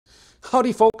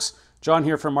Howdy folks, John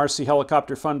here from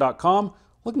rchelicopterfun.com,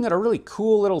 looking at a really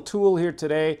cool little tool here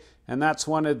today, and that's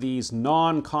one of these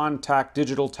non-contact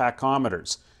digital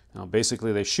tachometers. Now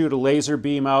basically they shoot a laser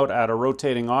beam out at a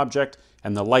rotating object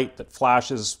and the light that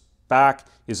flashes back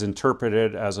is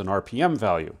interpreted as an RPM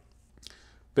value.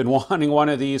 Been wanting one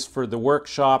of these for the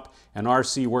workshop and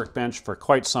RC workbench for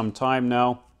quite some time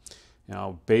now.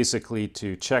 Basically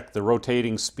to check the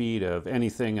rotating speed of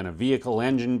anything in a vehicle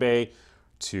engine bay,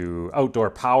 to outdoor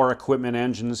power equipment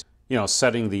engines,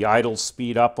 setting the idle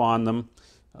speed up on them,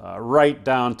 right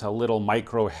down to little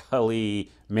micro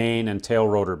heli main and tail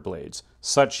rotor blades.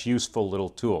 Such useful little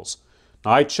tools.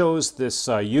 Now I chose this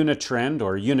Uni-Trend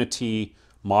or Uni-T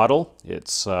model.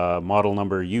 It's model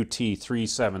number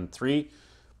UT373.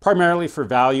 Primarily for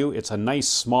value. It's a nice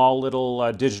small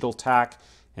little digital tach,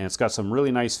 and it's got some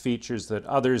really nice features that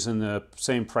others in the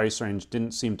same price range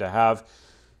didn't seem to have.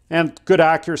 And good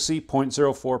accuracy,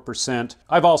 0.04%.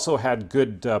 I've also had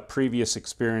good previous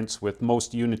experience with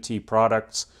most Uni-T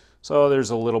products, so there's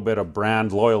a little bit of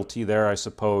brand loyalty there, I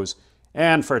suppose.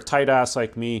 And for a tight ass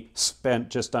like me, spent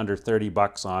just under 30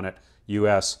 bucks on it,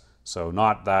 US, so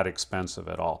not that expensive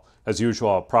at all. As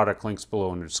usual, product links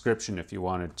below in the description if you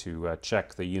wanted to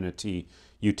check the Uni-T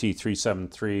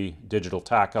UT373 digital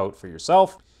tach out for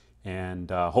yourself. And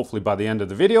hopefully by the end of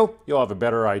the video, you'll have a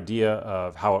better idea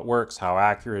of how it works, how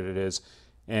accurate it is.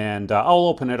 And I'll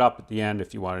open it up at the end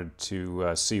if you wanted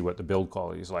to see what the build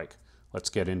quality is like. Let's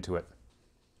get into it.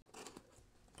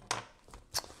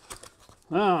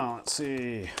 Now, let's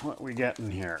see what we get in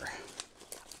here.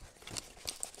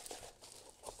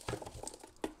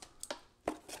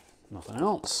 Nothing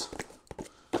else.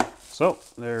 So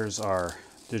there's our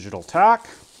digital tach.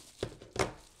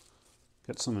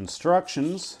 Get some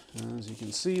instructions. As you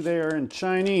can see, they are in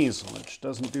Chinese, which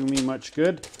doesn't do me much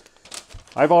good.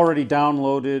 I've already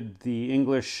downloaded the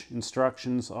English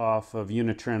instructions off of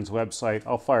Uni-Trend's website.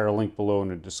 I'll fire a link below in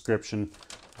the description.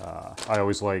 I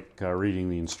always like reading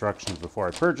the instructions before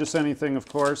I purchase anything, of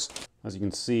course. As you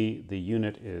can see, the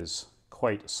unit is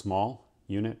quite small.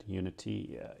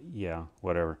 Uni-T, yeah,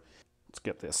 whatever. Let's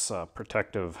get this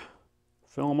protective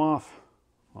film off.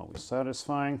 Always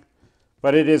satisfying.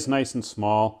 But it is nice and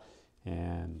small.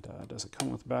 And does it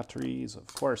come with batteries? Of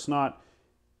course not.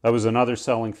 That was another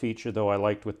selling feature, though, I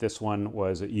liked with this one,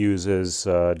 was it uses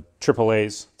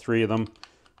AAAs, 3 of them.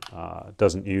 It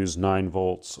doesn't use 9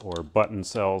 volts or button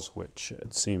cells, which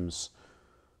it seems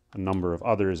a number of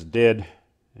others did.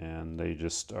 And they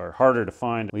just are harder to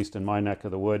find, at least in my neck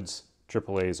of the woods.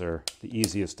 AAAs are the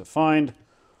easiest to find.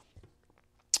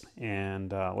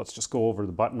 And let's just go over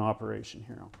the button operation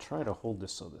here. I'll try to hold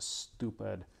this so the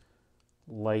stupid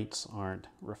lights aren't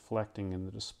reflecting in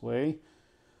the display.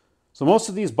 So most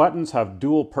of these buttons have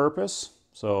dual purpose.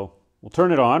 So we'll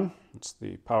turn it on. It's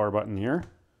the power button here.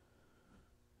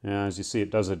 And as you see,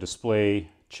 it does a display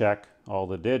check, all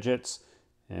the digits.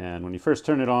 And when you first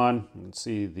turn it on, you can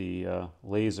see the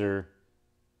laser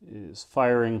is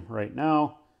firing right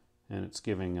now, and it's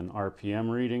giving an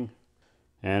RPM reading.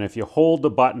 And if you hold the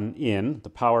button in, the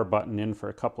power button in for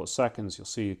a couple of seconds, you'll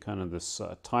see kind of this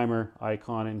timer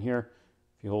icon in here.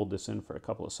 If you hold this in for a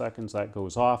couple of seconds, that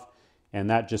goes off, and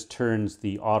that just turns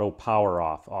the auto power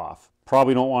off.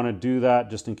 Probably don't want to do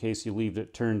that, just in case you leave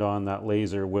it turned on. That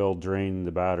laser will drain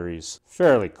the batteries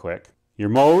fairly quick. Your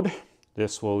mode,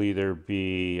 this will either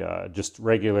be just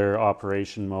regular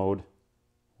operation mode,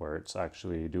 where it's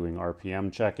actually doing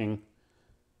RPM checking,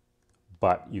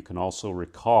 but you can also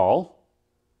recall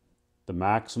the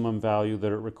maximum value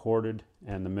that it recorded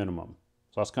and the minimum.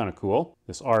 So that's kind of cool.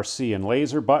 This RC and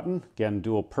laser button, again,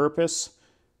 dual purpose.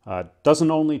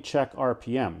 Doesn't only check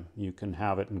RPM, you can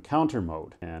have it in counter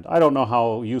mode. And I don't know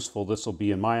how useful this will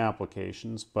be in my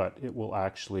applications, but it will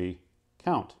actually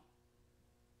count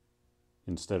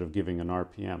instead of giving an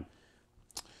RPM.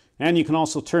 And you can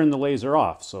also turn the laser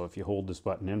off. So if you hold this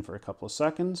button in for a couple of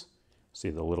seconds, see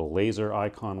the little laser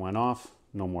icon went off,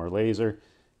 no more laser.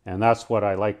 And that's what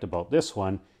I liked about this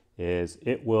one, is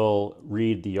it will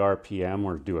read the RPM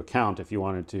or do a count if you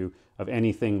wanted to of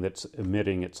anything that's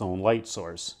emitting its own light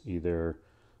source, either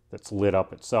that's lit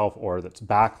up itself or that's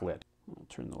backlit. I'll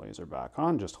turn the laser back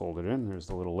on, just hold it in. There's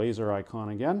the little laser icon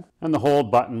again. And the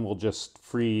hold button will just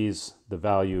freeze the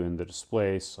value in the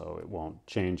display so it won't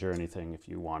change or anything if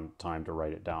you want time to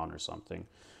write it down or something.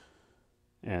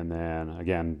 And then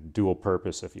again, dual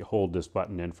purpose, if you hold this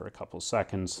button in for a couple of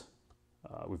seconds,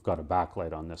 we've got a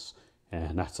backlight on this,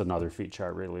 and that's another feature I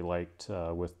really liked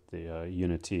with the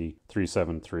Uni-T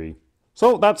 373.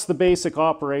 So that's the basic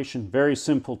operation, very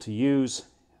simple to use.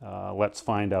 Let's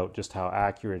find out just how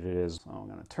accurate it is. So I'm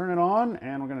going to turn it on,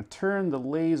 and we're going to turn the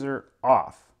laser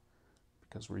off.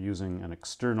 because we're using an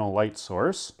external light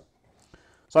source.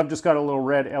 So I've just got a little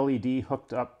red LED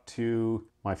hooked up to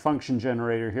my function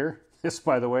generator here. This,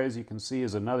 by the way, as you can see,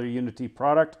 is another Uni-T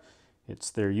product.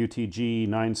 It's their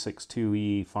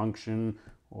UTG962E function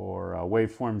or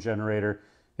waveform generator.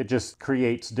 It just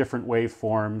creates different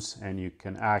waveforms and you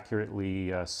can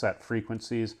accurately set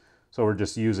frequencies. So we're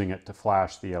just using it to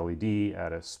flash the LED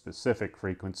at a specific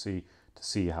frequency to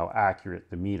see how accurate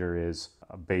the meter is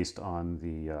based on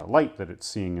the light that it's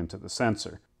seeing into the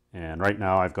sensor. And right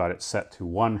now I've got it set to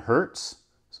 1 hertz.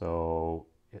 So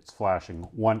it's flashing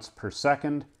once per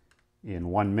second in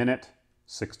 1 minute,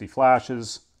 60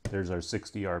 flashes. There's our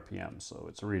 60 RPM. So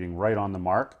it's reading right on the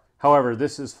mark. However,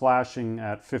 this is flashing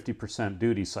at 50%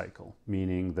 duty cycle,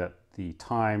 meaning that the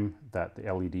time that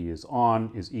the LED is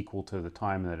on is equal to the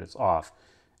time that it's off.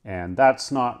 And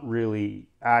that's not really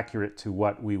accurate to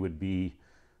what we would be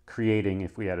creating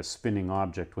if we had a spinning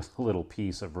object with a little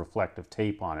piece of reflective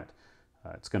tape on it.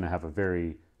 It's going to have a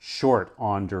very short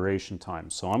on duration time.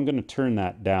 So I'm going to turn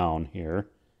that down here.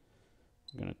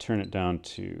 I'm going to turn it down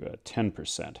to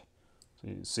 10%. So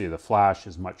you can see the flash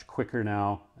is much quicker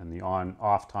now and the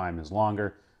on-off time is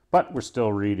longer, but we're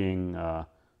still reading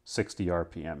 60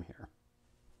 RPM here.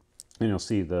 And you'll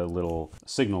see the little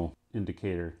signal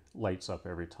indicator lights up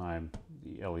every time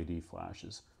the LED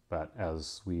flashes. But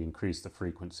as we increase the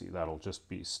frequency, that'll just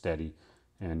be steady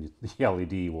and the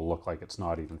LED will look like it's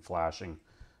not even flashing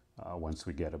once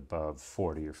we get above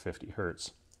 40 or 50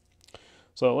 hertz.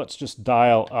 So let's just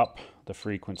dial up the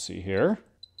frequency here.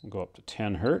 We'll go up to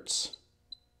 10 hertz.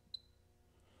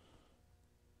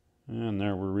 And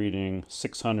there we're reading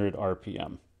 600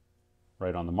 RPM.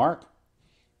 Right on the mark.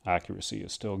 Accuracy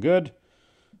is still good.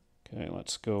 Okay,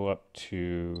 let's go up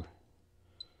to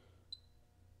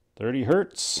 30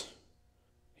 hertz,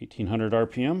 1800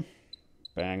 RPM,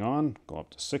 bang on. Go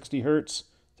up to 60 hertz,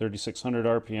 3600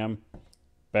 RPM,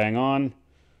 bang on.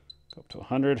 Go up to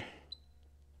 100,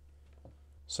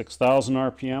 6000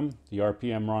 RPM. The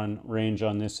RPM range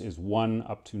on this is 1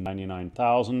 up to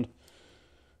 99,000.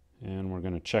 And we're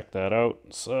going to check that out.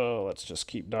 So let's just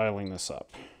keep dialing this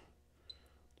up.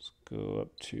 Let's go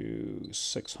up to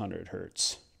 600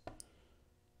 hertz.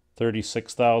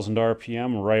 36,000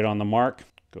 RPM, right on the mark.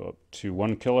 Go up to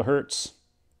 1 kilohertz.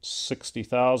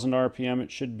 60,000 RPM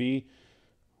it should be.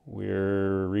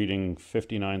 We're reading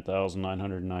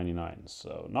 59,999.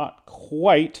 So not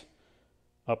quite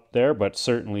up there, but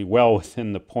certainly well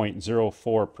within the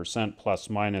 0.04% plus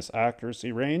minus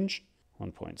accuracy range.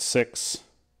 1.6.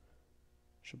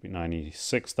 Should be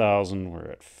 96,000.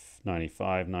 We're at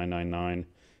 95,999.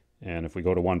 And if we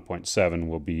go to 1.7,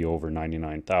 we'll be over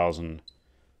 99,000.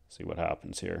 See what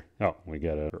happens here. Oh, we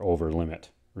get an over limit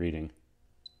reading.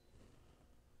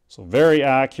 So very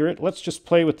accurate. Let's just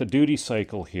play with the duty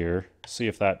cycle here, see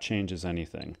if that changes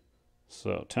anything.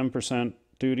 So 10%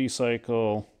 duty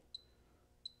cycle.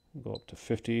 We'll go up to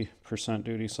 50%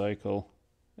 duty cycle.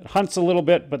 It hunts a little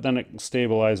bit, but then it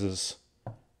stabilizes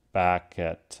back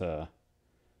at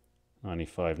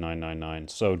 95,999.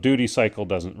 So duty cycle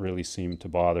doesn't really seem to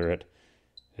bother it.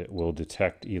 It will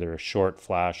detect either a short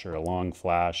flash or a long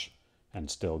flash and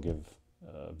still give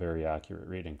a very accurate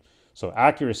reading. So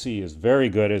accuracy is very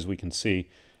good, as we can see.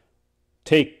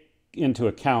 Take into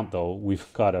account, though,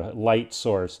 we've got a light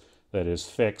source that is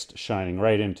fixed, shining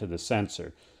right into the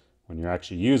sensor. When you're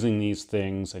actually using these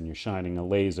things and you're shining a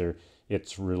laser,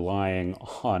 it's relying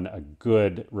on a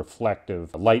good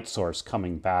reflective light source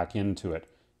coming back into it.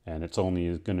 And it's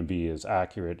only going to be as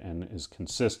accurate and as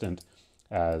consistent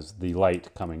as the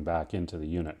light coming back into the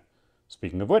unit.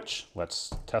 Speaking of which,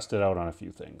 let's test it out on a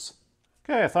few things.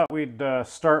 Okay, I thought we'd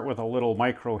start with a little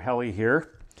micro heli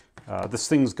here. This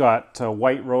thing's got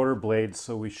white rotor blades,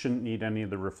 so we shouldn't need any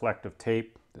of the reflective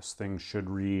tape. This thing should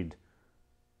read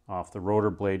off the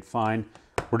rotor blade fine.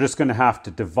 We're just going to have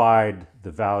to divide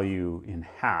the value in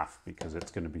half because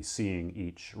it's going to be seeing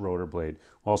each rotor blade.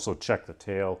 Also check the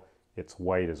tail. It's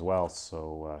white as well,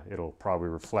 so it'll probably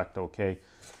reflect okay.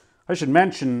 I should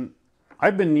mention,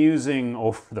 I've been using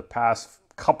over the past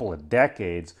couple of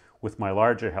decades with my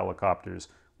larger helicopters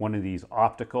one of these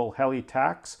optical heli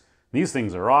tachs. These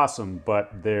things are awesome,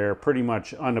 but they're pretty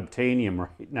much unobtainium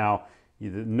right now.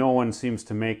 No one seems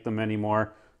to make them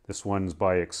anymore. This one's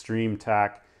by Extreme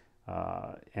Tach,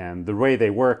 and the way they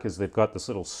work is they've got this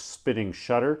little spinning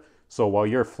shutter. So while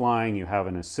you're flying, you have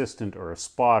an assistant or a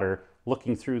spotter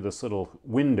looking through this little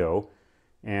window,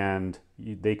 and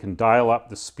they can dial up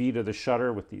the speed of the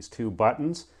shutter with these two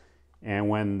buttons. And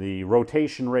when the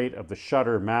rotation rate of the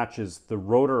shutter matches the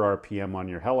rotor RPM on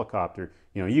your helicopter,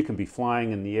 you know, you can be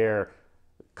flying in the air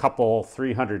a couple,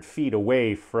 300 feet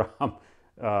away from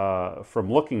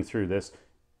from looking through this,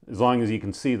 as long as you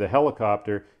can see the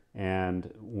helicopter,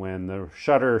 and when the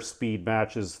shutter speed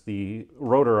matches the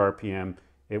rotor RPM,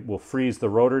 it will freeze the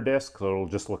rotor disc, so it'll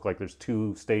just look like there's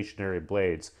two stationary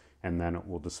blades, and then it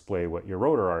will display what your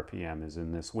rotor RPM is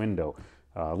in this window.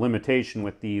 Limitation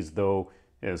with these, though,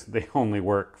 is they only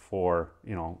work for,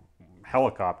 you know,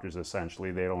 helicopters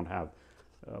essentially. They don't have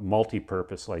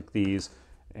multi-purpose like these,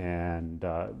 and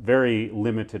very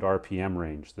limited RPM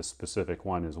range. The specific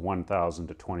one is 1,000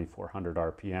 to 2,400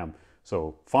 RPM.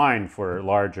 So fine for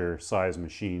larger size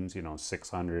machines, you know,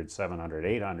 600, 700,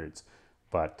 800s,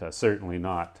 but certainly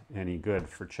not any good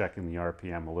for checking the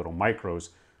RPM of little micros,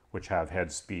 which have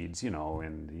head speeds, you know,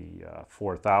 in the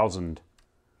 4,000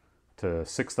 to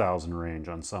 6,000 range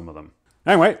on some of them.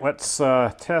 Anyway, let's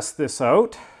test this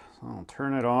out. I'll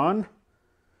turn it on,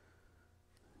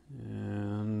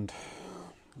 and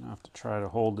I'm gonna have to try to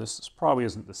hold this. This probably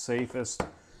isn't the safest,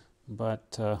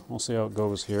 but we'll see how it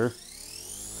goes here.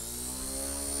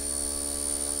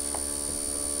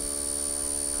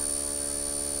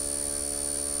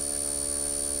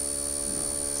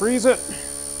 Freeze it.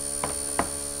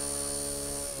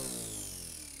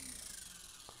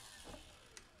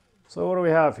 So what do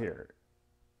we have here?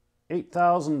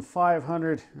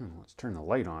 8,500. Let's turn the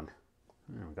light on.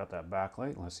 We got that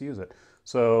backlight. Let's use it.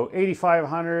 So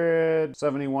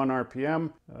 8,571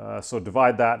 RPM. So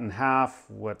divide that in half.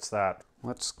 What's that?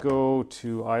 Let's go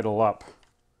to idle up.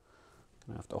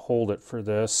 I have to hold it for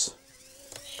this.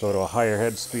 Go to a higher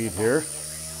head speed here.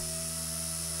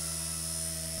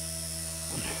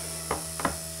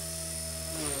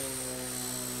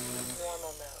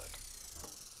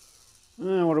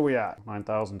 And what are we at?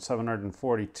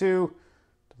 9,742.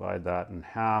 Divide that in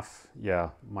half. Yeah,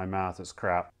 my math is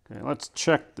crap. Okay, let's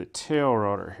check the tail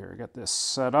rotor here. Get this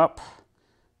set up.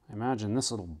 I imagine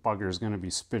this little bugger is going to be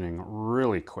spinning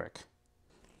really quick.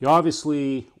 You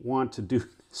obviously want to do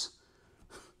this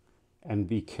and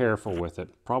be careful with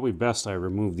it. Probably best I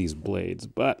remove these blades,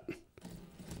 but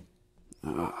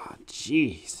ah,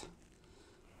 jeez.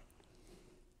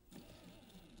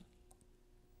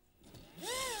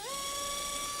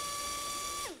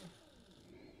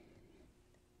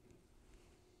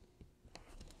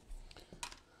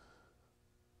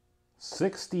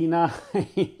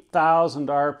 $69,000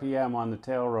 RPM on the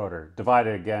tail rotor.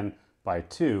 Divided again by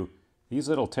 2. These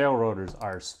little tail rotors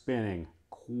are spinning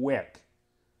quick.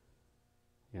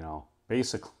 You know,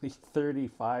 basically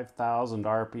 35,000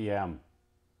 RPM.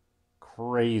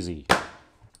 Crazy.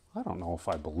 I don't know if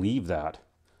I believe that.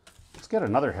 Let's get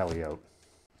another heli out.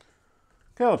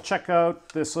 Okay, I'll check out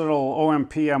this little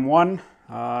OMP-M1.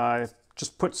 I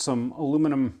just put some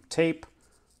aluminum tape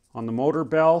on the motor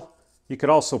bell. You could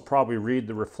also probably read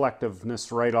the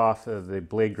reflectiveness right off of the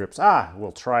blade grips.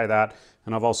 We'll try that.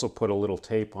 And I've also put a little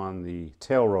tape on the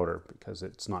tail rotor because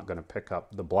it's not going to pick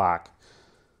up the black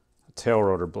tail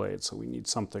rotor blade. So we need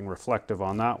something reflective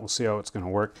on that. We'll see how it's going to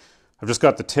work. I've just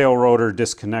got the tail rotor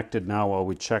disconnected now while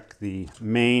we check the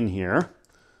main here.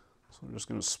 So I'm just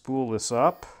going to spool this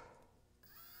up.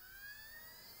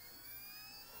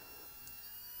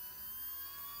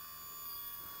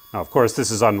 Now, of course, this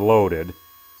is unloaded.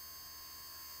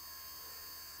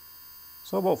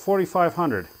 So about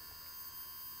 4,500.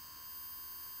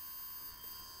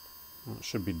 Well, it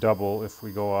should be double if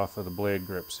we go off of the blade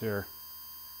grips here.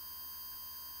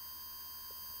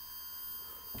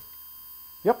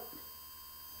 Yep.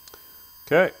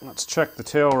 Okay, let's check the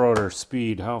tail rotor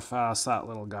speed, how fast that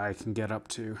little guy can get up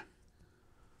to.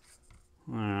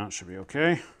 That should be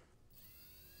okay.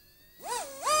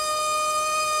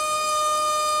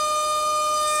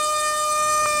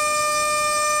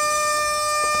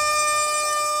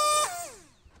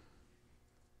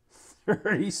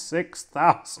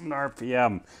 $36,000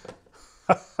 RPM.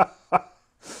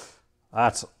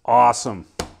 That's awesome.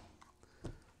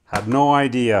 Had no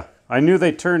idea. I knew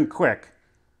they turned quick.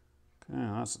 Okay,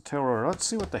 that's the tail rotor. Let's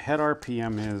see what the head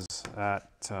RPM is at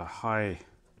high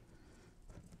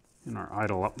in our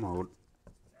idle up mode.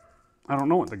 I don't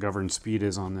know what the governed speed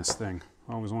is on this thing.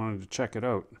 I always wanted to check it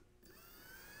out.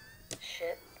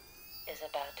 Shit is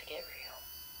about to get real.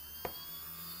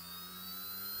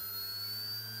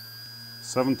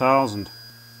 7,000.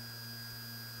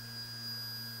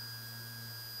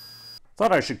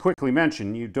 Thought I should quickly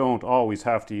mention you don't always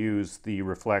have to use the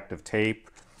reflective tape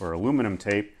or aluminum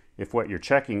tape if what you're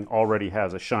checking already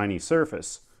has a shiny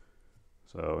surface.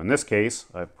 So in this case,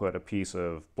 I put a piece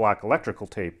of black electrical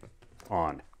tape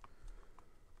on.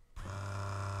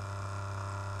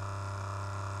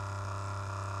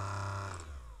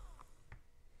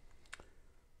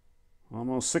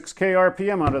 Almost 6K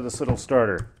RPM out of this little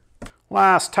starter.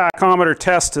 Last tachometer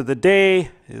test of the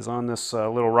day is on this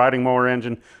little riding mower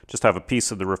engine. Just have a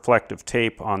piece of the reflective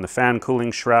tape on the fan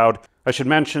cooling shroud. I should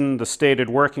mention the stated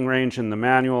working range in the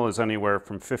manual is anywhere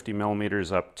from 50 millimeters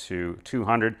up to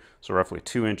 200, so roughly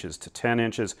 2 inches to 10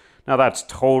 inches. Now that's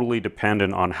totally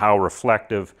dependent on how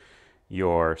reflective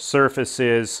your surface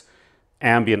is.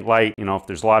 Ambient light, you know, if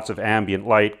there's lots of ambient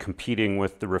light competing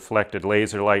with the reflected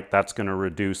laser light, that's going to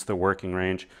reduce the working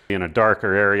range. In a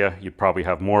darker area, you'd probably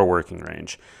have more working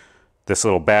range. This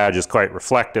little badge is quite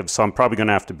reflective, so I'm probably going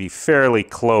to have to be fairly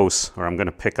close, or I'm going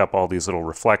to pick up all these little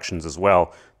reflections as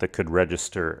well that could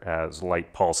register as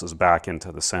light pulses back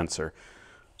into the sensor.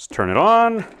 Let's turn it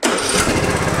on.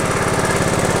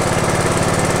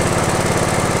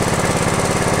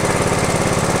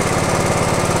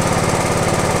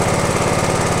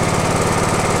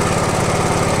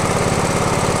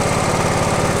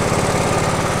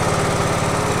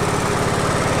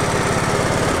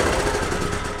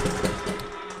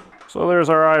 So there's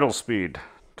our idle speed,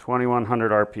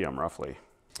 2100 RPM roughly.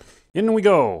 In we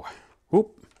go.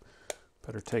 Oop.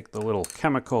 Better take the little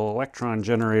chemical electron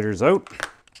generators out.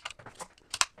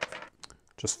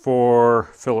 Just 4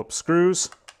 Phillips screws.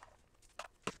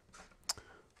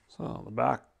 So the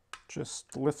back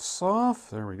just lifts off.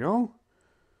 There we go.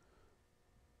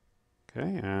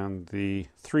 Okay, and the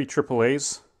 3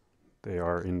 AAAs, they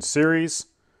are in series.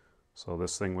 So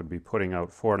this thing would be putting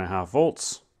out 4.5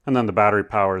 volts. And then the battery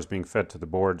power is being fed to the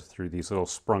board through these little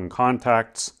sprung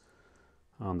contacts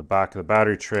on the back of the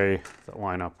battery tray that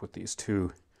line up with these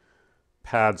 2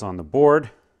 pads on the board.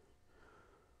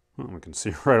 Well, we can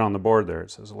see right on the board there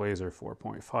it says laser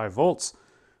 4.5 volts.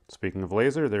 Speaking of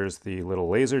laser, there's the little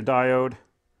laser diode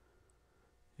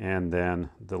and then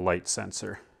the light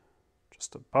sensor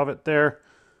just above it there.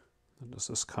 Does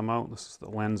this come out? This is the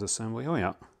lens assembly. Oh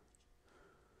yeah.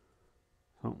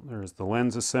 So there's the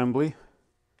lens assembly.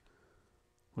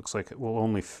 Looks like it will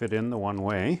only fit in the one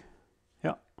way.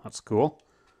 Yeah, that's cool.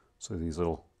 So these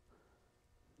little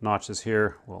notches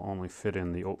here will only fit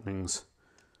in the openings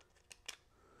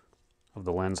of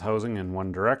the lens housing in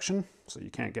one direction. So you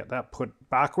can't get that put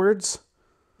backwards.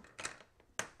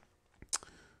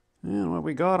 And what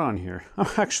we got on here? I'm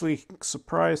actually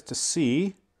surprised to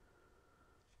see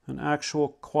an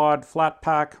actual quad flat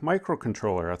pack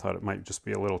microcontroller. I thought it might just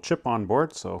be a little chip on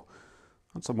board, so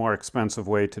that's a more expensive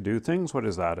way to do things. What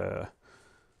is that?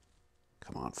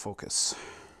 Come on, focus.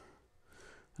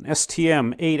 An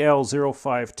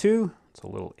STM8L052. It's a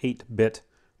little 8-bit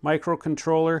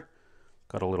microcontroller.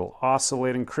 Got a little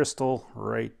oscillating crystal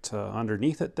right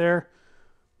underneath it there.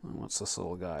 And what's this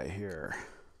little guy here?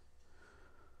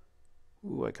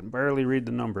 Ooh, I can barely read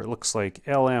the number. It looks like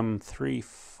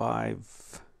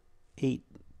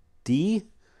LM358D.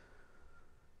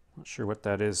 Not sure what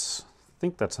that is. I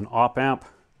think that's an op amp,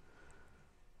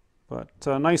 but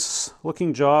nice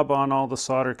looking job on all the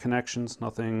solder connections,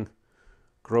 nothing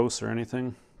gross or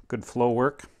anything, good flow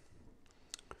work.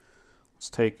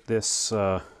 Let's take this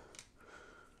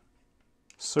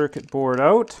circuit board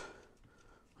out.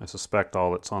 I suspect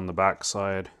all that's on the back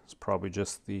side is probably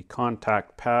just the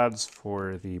contact pads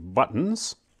for the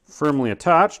buttons. Firmly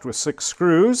attached with 6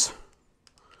 screws.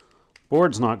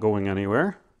 Board's not going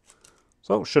anywhere.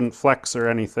 So it shouldn't flex or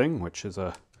anything, which is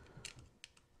a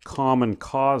common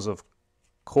cause of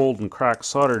cold and cracked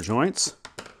solder joints.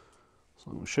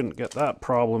 So we shouldn't get that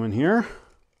problem in here.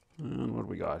 And what do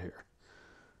we got here?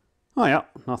 Oh yeah,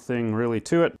 nothing really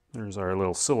to it. There's our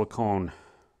little silicone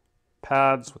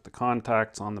pads with the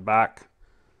contacts on the back.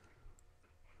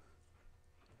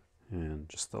 And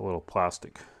just a little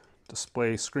plastic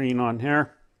display screen on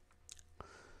here.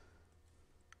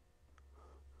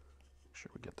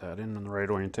 Sure we get that in the right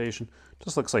orientation.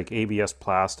 Just looks like ABS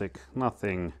plastic,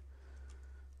 nothing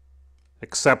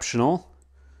exceptional.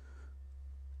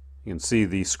 You can see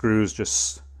the screws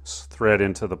just thread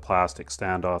into the plastic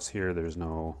standoffs here. There's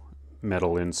no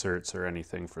metal inserts or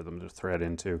anything for them to thread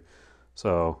into.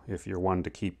 So if you're one to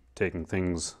keep taking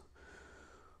things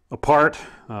apart,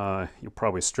 you'll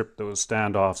probably strip those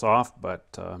standoffs off, but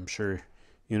I'm sure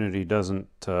Unity doesn't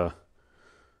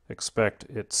expect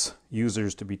its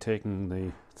users to be taking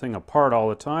the thing apart all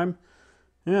the time.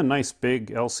 And nice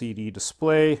big LCD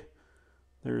display.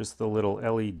 There's the little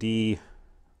LED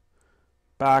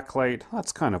backlight.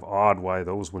 That's kind of odd why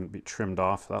those wouldn't be trimmed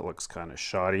off. That looks kind of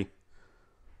shoddy.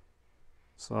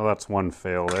 So that's one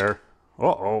fail there.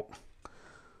 Uh-oh.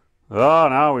 Oh,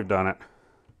 now we've done it.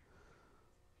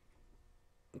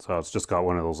 So it's just got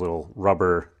one of those little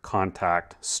rubber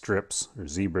contact strips or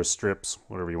zebra strips,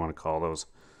 whatever you want to call those.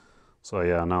 So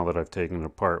yeah, now that I've taken it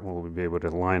apart, we'll be able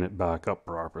to line it back up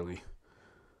properly.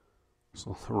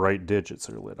 So the right digits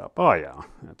are lit up. Oh yeah,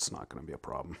 that's not going to be a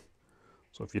problem.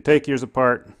 So if you take yours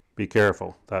apart, be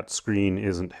careful. That screen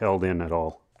isn't held in at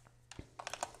all.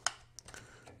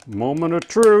 Moment of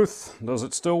truth. Does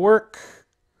it still work?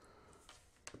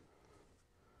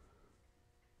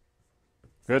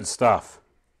 Good stuff.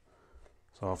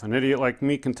 So if an idiot like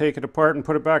me can take it apart and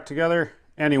put it back together,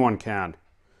 anyone can.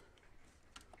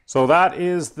 So that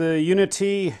is the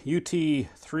Uni-T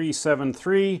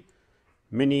UT373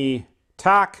 mini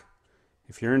tach.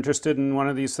 If you're interested in one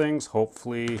of these things,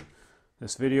 hopefully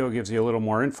this video gives you a little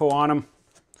more info on them.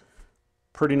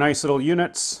 Pretty nice little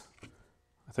units.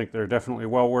 I think they're definitely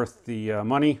well worth the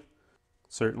money.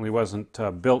 Certainly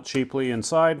wasn't built cheaply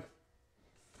inside.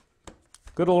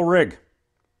 Good little rig.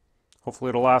 Hopefully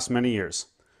it'll last many years.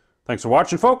 Thanks for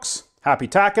watching, folks. Happy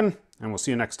tacking, and we'll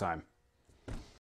see you next time.